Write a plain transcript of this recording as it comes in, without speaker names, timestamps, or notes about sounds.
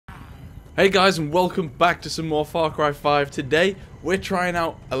Hey guys, and welcome back to some more Far Cry 5. Today we're trying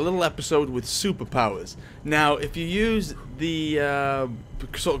out a little episode with superpowers. Now if you use the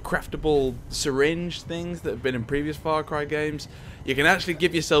sort of craftable syringe things that have been in previous Far Cry games, you can actually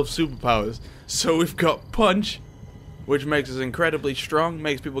give yourself superpowers. So we've got punch, which makes us incredibly strong,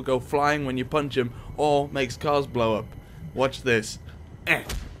 makes people go flying when you punch them, or makes cars blow up. Watch this.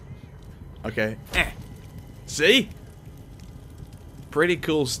 Okay. See? Pretty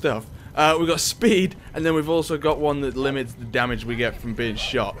cool stuff. We've got speed, and then we've also got one that limits the damage we get from being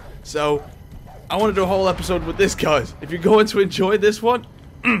shot. So, I want to do a whole episode with this, guys. If you're going to enjoy this one,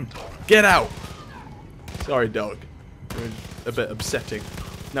 get out. Sorry, dog. A bit upsetting.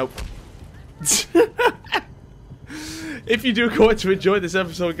 Nope. If you do go on to enjoy this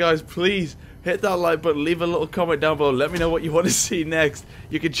episode, guys, please hit that like button, leave a little comment down below, let me know what you want to see next.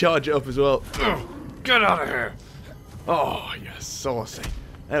 You can charge it up as well. Get out of here. Oh, you're saucy.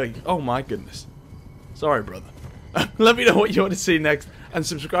 There we go. Oh my goodness. Sorry, brother. Let me know what you want to see next, and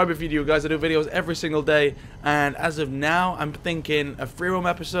subscribe if you do, guys. I do videos every single day, and as of now, I'm thinking a free roam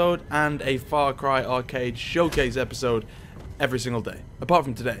episode and a Far Cry Arcade Showcase episode every single day. Apart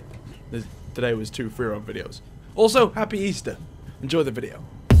from today. Today was 2 free roam videos. Also, happy Easter. Enjoy the video.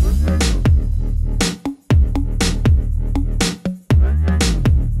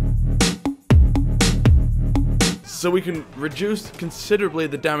 So we can reduce considerably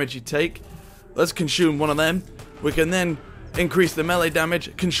the damage you take. Let's consume one of them. We can then increase the melee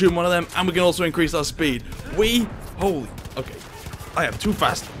damage, consume one of them, and we can also increase our speed. Holy, okay. I am too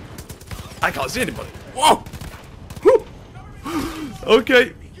fast. I can't see anybody. Whoa!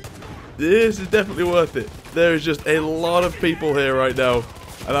 Okay. This is definitely worth it. There is just a lot of people here right now,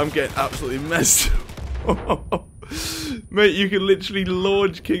 and I'm getting absolutely messed up. Mate, you can literally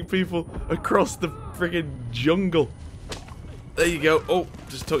launch kick people across the friggin' jungle. There you go. Oh,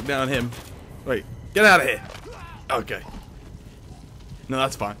 just took down him. Wait, get out of here. Okay. No,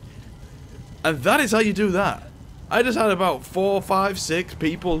 that's fine. And that is how you do that. I just had about 4, 5, 6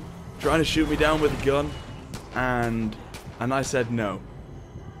 people trying to shoot me down with a gun, and I said no.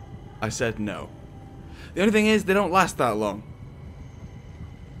 I said no. The only thing is, they don't last that long.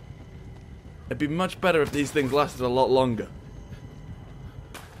 It'd be much better if these things lasted a lot longer.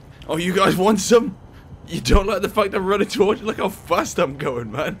 Oh, you guys want some? You don't like the fact I'm running towards you? Look how fast I'm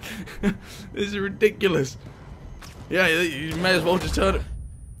going, man. This is ridiculous. Yeah, you may as well just turn it.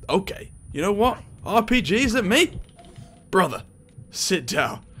 Okay, you know what? RPGs at me? Brother, sit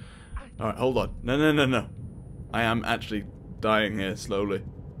down. Alright, hold on. No. I am actually dying here slowly.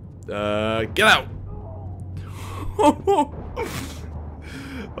 Get out!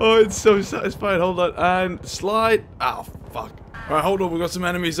 Oh, it's so satisfying. Hold on. And slide. Oh, fuck. Alright, hold on. We've got some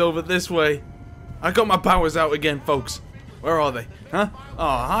enemies over this way. I got my powers out again, folks. Where are they? Huh?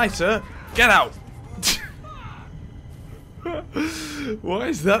 Oh, hi, sir. Get out. Why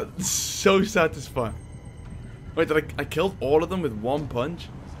is that so satisfying? Wait, did I killed all of them with one punch?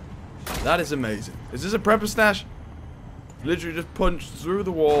 That is amazing. Is this a prepper stash? Literally just punched through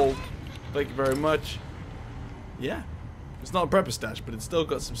the wall. Thank you very much. Yeah. It's not a prepper stash, but it's still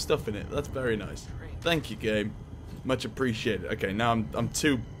got some stuff in it. That's very nice. Thank you, game. Much appreciated. Okay, now I'm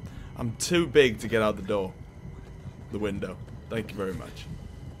too big to get out the door. The window. Thank you very much.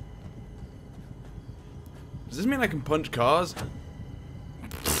 Does this mean I can punch cars?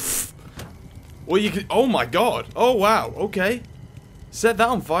 Well, you can. Oh my god. Oh wow. Okay. Set that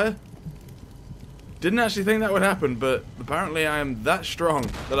on fire. Didn't actually think that would happen, but apparently I am that strong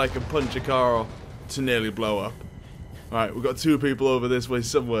that I can punch a car to nearly blow up. Alright, we've got 2 people over this way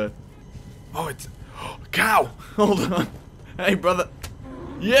somewhere. Oh, it's... Oh, cow! Hold on. Hey, brother.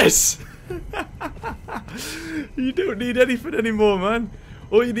 Yes! You don't need anything anymore, man.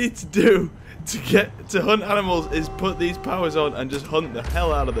 All you need to do to hunt animals is put these powers on and just hunt the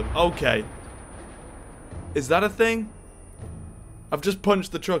hell out of them. Okay. Is that a thing? I've just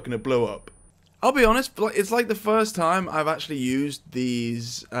punched the truck and it blew up. I'll be honest, it's like the first time I've actually used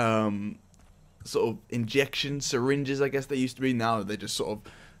these, sort of injection syringes, I guess they used to be. Now they just sort of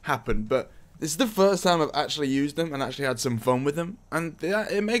happen, but this is the first time I've actually used them and actually had some fun with them, and yeah,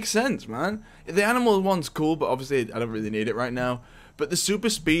 it makes sense, man. The animal one's cool, but obviously I don't really need it right now. But the super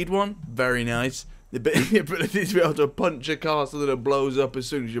speed one, very nice. The ability to be able to punch a car so that it blows up as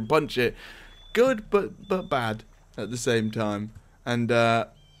soon as you punch it, good but bad at the same time. And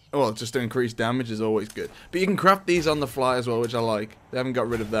well, just to increase damage is always good. But you can craft these on the fly as well, which I like. They haven't got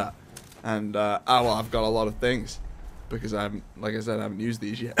rid of that. And, oh, well, I've got a lot of things. Because I haven't, like I said, I haven't used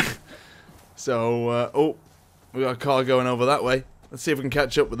these yet. So, oh, we got a car going over that way. Let's see if we can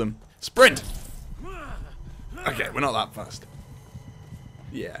catch up with them. Sprint! Okay, we're not that fast.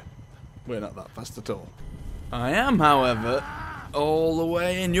 Yeah. We're not that fast at all. I am, however, all the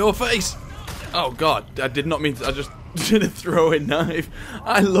way in your face. Oh god, I did not mean to. I just did a throwing knife.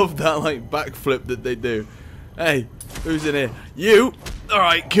 I love that like backflip that they do. Hey, who's in here? You. All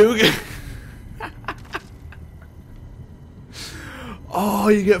right, Cougar. Oh,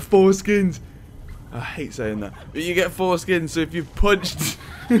 you get 4 skins. I hate saying that, but you get 4 skins. So if you punched,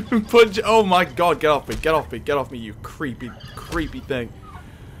 oh my god, get off me, get off me, get off me, you creepy, creepy thing.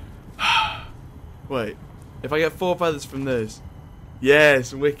 Wait, if I get 4 feathers from this,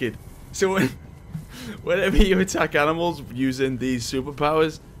 yes, wicked. So whenever you attack animals using these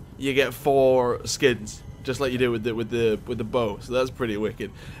superpowers, you get 4 skins, just like you do with the bow. So that's pretty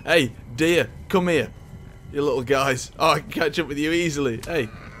wicked. Hey, deer, come here. You little guys. Oh, I can catch up with you easily. Hey,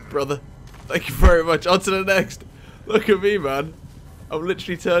 brother. Thank you very much. On to the next. Look at me, man. I've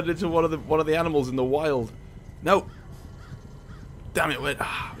literally turned into one of the animals in the wild. No. Damn it. Wait.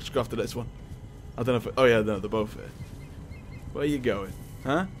 Let's go after this one. I don't know if... oh, yeah, no, they're both here. Where are you going?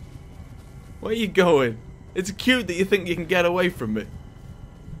 Huh? Where are you going? It's cute that you think you can get away from me.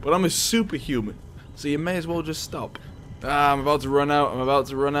 But I'm a superhuman. So you may as well just stop. I'm about to run out. I'm about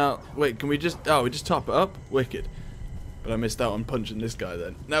to run out. Wait, can we just... oh, we just top it up? Wicked. But I missed out on punching this guy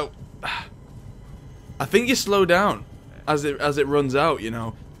then. No. I think you slow down as it runs out, you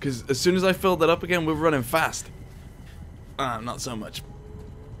know. Because as soon as I fill that up again, we're running fast. Not so much.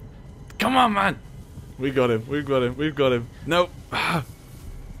 Come on, man. We got him. We've got him. We've got him. No.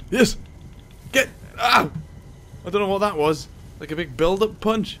 Yes. Get... I don't know what that was. Like a big build-up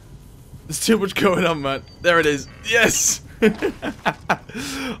punch. There's too much going on, man. There it is. Yes!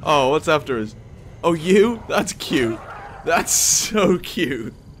 Oh, what's after us? Oh, you? That's cute. That's so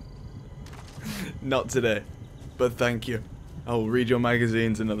cute. Not today. But thank you. I'll read your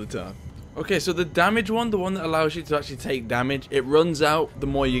magazines another time. Okay, so the damage one, the one that allows you to actually take damage, it runs out the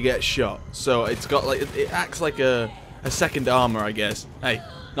more you get shot. So it's got like... it acts like a second armor, I guess. Hey,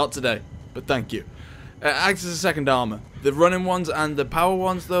 not today. But thank you. It acts as a second armor. The running ones and the power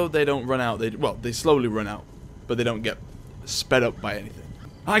ones, though, they don't run out. They slowly run out, but they don't get sped up by anything.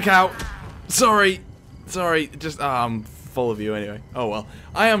 Hi, cow. Sorry. Just I'm full of you anyway. Oh well.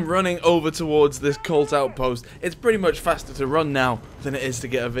 I am running over towards this cult outpost. It's pretty much faster to run now than it is to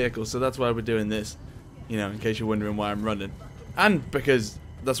get a vehicle, so that's why we're doing this. You know, in case you're wondering why I'm running, and because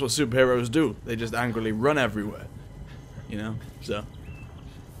that's what superheroes do. They just angrily run everywhere. You know, so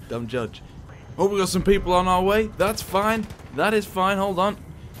don't judge. Oh, we got some people on our way. That's fine. That is fine. Hold on.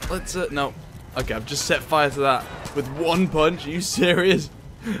 Let's, no. Okay, I've just set fire to that with 1 punch. Are you serious?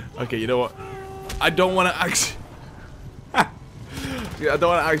 Okay, you know what? I don't want to I don't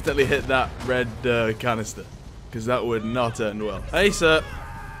want to accidentally hit that red canister, because that would not end well. Hey, sir.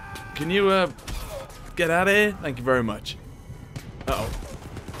 Can you, get out of here? Thank you very much. Uh-oh.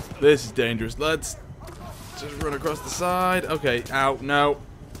 This is dangerous. Let's just run across the side. Okay. Ow. No.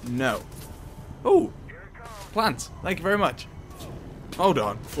 No. Oh, plants. Thank you very much. Hold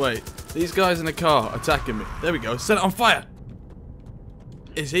on. Wait. These guys in the car attacking me. There we go. Set it on fire.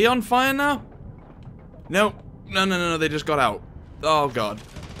 Is he on fire now? No. No. They just got out. Oh, God.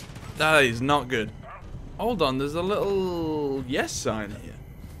 That is not good. Hold on. There's a little yes sign here.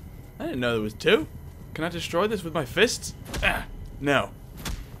 I didn't know there was 2. Can I destroy this with my fists? No.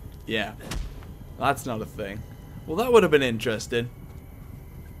 Yeah. That's not a thing. Well, that would have been interesting.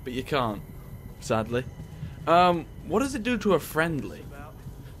 But you can't. Sadly. What does it do to a friendly?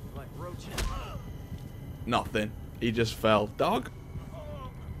 Nothing. He just fell. Dog?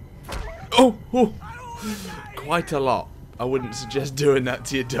 Oh! Quite a lot. I wouldn't suggest doing that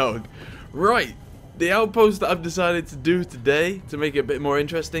to your dog. Right. The outpost that I've decided to do today, to make it a bit more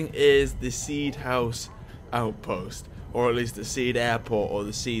interesting, is the Seed House outpost. Or at least the Seed Airport, or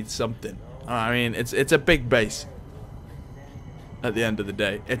the Seed something. I mean, it's a big base. At the end of the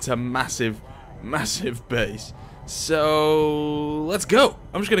day. It's a massive base. So let's go.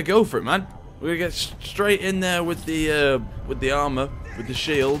 I'm just gonna go for it, man. We're gonna get straight in there with the armor, with the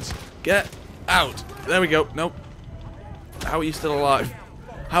shields. Get out. There we go. Nope. How are you still alive?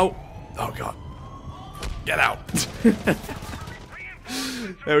 How? Oh god. Get out.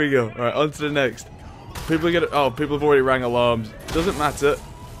 There we go. All right, on to the next. People are gonna. Oh, people have already rang alarms. Doesn't matter.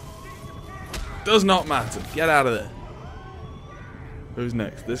 Does not matter. Get out of there. Who's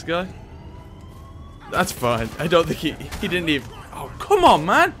next? This guy? That's fine. I don't think he didn't even... Oh, come on,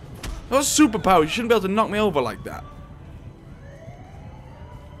 man! That was superpower. You shouldn't be able to knock me over like that.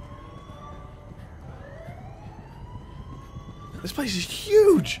 This place is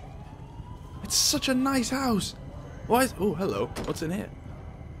huge! It's such a nice house. Why is... Oh, hello. What's in here?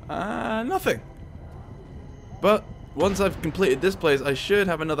 Nothing. But once I've completed this place, I should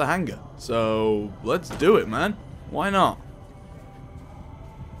have another hangar. So, let's do it, man. Why not?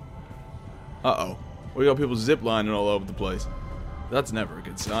 Uh-oh. We got people ziplining all over the place. That's never a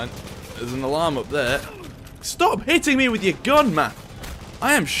good sign. There's an alarm up there. Stop hitting me with your gun, man!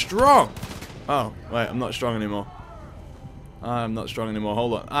 I am strong! Oh, wait, I'm not strong anymore. I'm not strong anymore.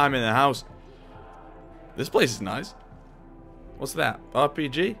 Hold on. I'm in the house. This place is nice. What's that?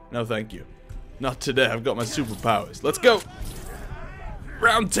 RPG? No, thank you. Not today. I've got my superpowers. Let's go!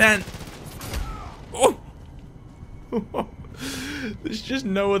 Round 10! Oh! There's just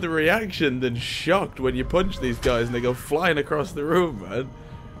no other reaction than shocked when you punch these guys and they go flying across the room, man.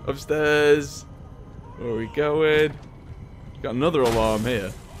 Upstairs. Where are we going? Got another alarm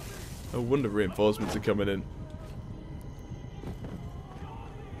here. No wonder reinforcements are coming in.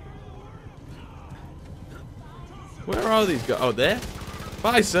 Where are these guys? Oh, there?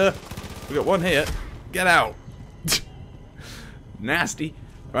 Bye, sir. We got one here. Get out. Nasty.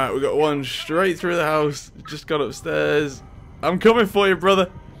 Right, we got one straight through the house. Just got upstairs. I'm coming for you,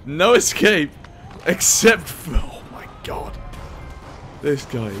 brother. No escape. Except for... Oh, my God. This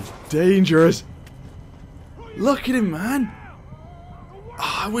guy is dangerous. Look at him, man.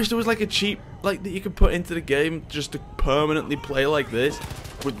 Oh, I wish there was like a cheap... like that you could put into the game just to permanently play like this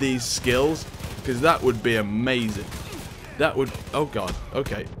with these skills. Because that would be amazing. That would... Oh, God.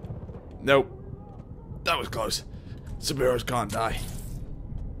 Okay. Nope. That was close. Superheroes can't die.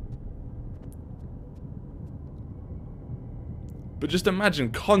 But just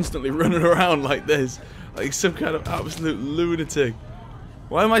imagine constantly running around like this. Like some kind of absolute lunatic.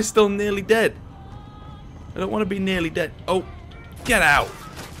 Why am I still nearly dead? I don't want to be nearly dead. Oh, get out.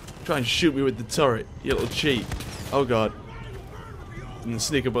 Try and shoot me with the turret, you little cheat. Oh, God. And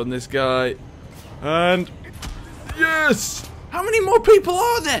sneak up on this guy. And... yes! How many more people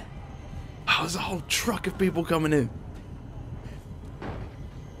are there? Oh, there's a whole truck of people coming in.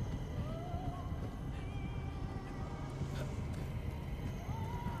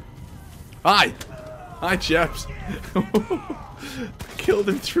 Hi! Hi, chaps. Killed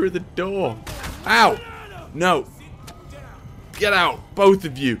him through the door. Ow! No. Get out, both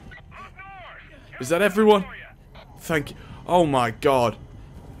of you. Is that everyone? Thank you. Oh my God.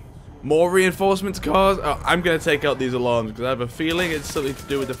 More reinforcements cars? Oh, I'm going to take out these alarms because I have a feeling it's something to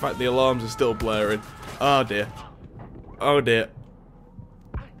do with the fact the alarms are still blaring. Oh dear. Oh dear.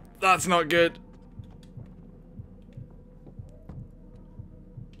 That's not good.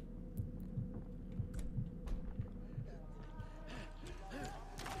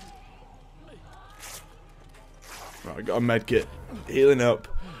 Right, I got a med kit. Healing up.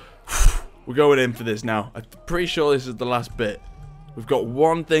 We're going in for this now. I'm pretty sure this is the last bit. We've got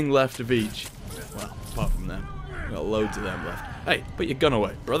one thing left of each. Well, apart from them. We've got loads of them left. Hey, put your gun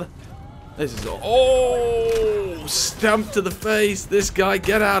away, brother. This is all... oh! Stamp to the face. This guy,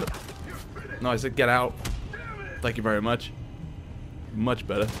 get out. No, I said get out. Thank you very much. Much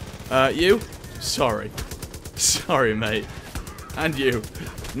better. You? Sorry. Sorry, mate. And you.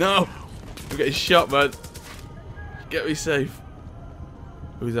 No! I'm getting shot, man. Get me safe.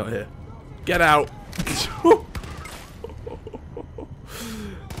 Who's out here? Get out.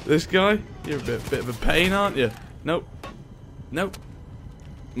 This guy? You're a bit of a pain, aren't you? Nope. Nope.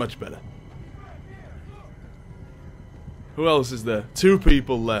 Much better. Who else is there? 2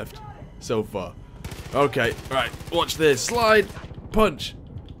 people left so far. Okay, right. Watch this. Slide. Punch.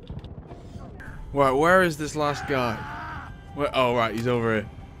 Right, where is this last guy? Where? Oh, right. He's over here.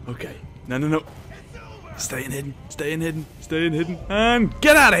 Okay. No, no, no. Staying hidden, staying hidden, staying hidden, and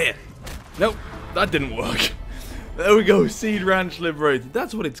get out of here! Nope, that didn't work. There we go, Seed Ranch liberated.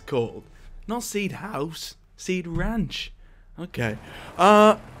 That's what it's called. Not Seed House, Seed Ranch. Okay.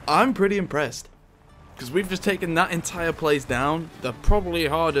 I'm pretty impressed. Because we've just taken that entire place down. The probably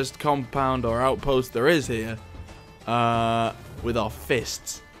hardest compound or outpost there is here. With our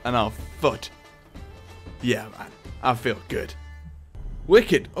fists and our foot. Yeah, man. I feel good.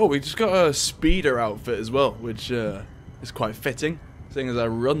 Wicked. Oh, we just got a speeder outfit as well, which is quite fitting, seeing as I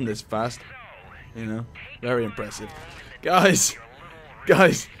run this fast. You know, very impressive. Guys,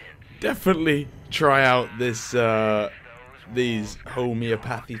 definitely try out this these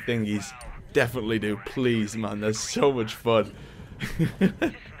homeopathy thingies. Definitely do, please, man. They're so much fun.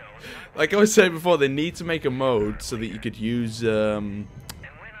 Like I was saying before, they need to make a mode so that you could use you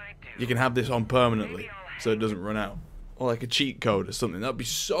can have this on permanently, so it doesn't run out. Or like a cheat code or something. That'd be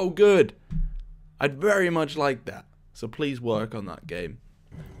so good. I'd very much like that. So please work on that game.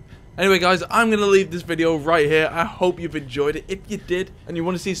 Anyway guys, I'm going to leave this video right here. I hope you've enjoyed it. If you did and you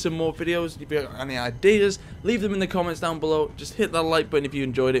want to see some more videos, if you have any ideas, leave them in the comments down below. Just hit that like button if you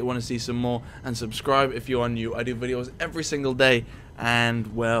enjoyed it, want to see some more, and subscribe if you are new. I do videos every single day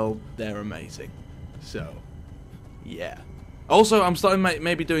and, well, they're amazing. So, yeah. Also, I'm starting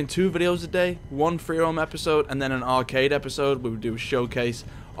maybe doing 2 videos a day, 1 free roam episode and then an arcade episode where we do a showcase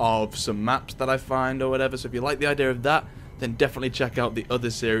of some maps that I find or whatever. So if you like the idea of that, then definitely check out the other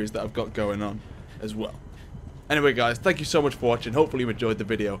series that I've got going on as well. Anyway guys, thank you so much for watching. Hopefully you enjoyed the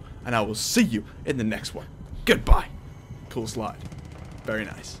video, and I will see you in the next one. Goodbye. Cool slide. Very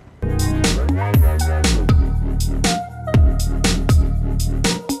nice.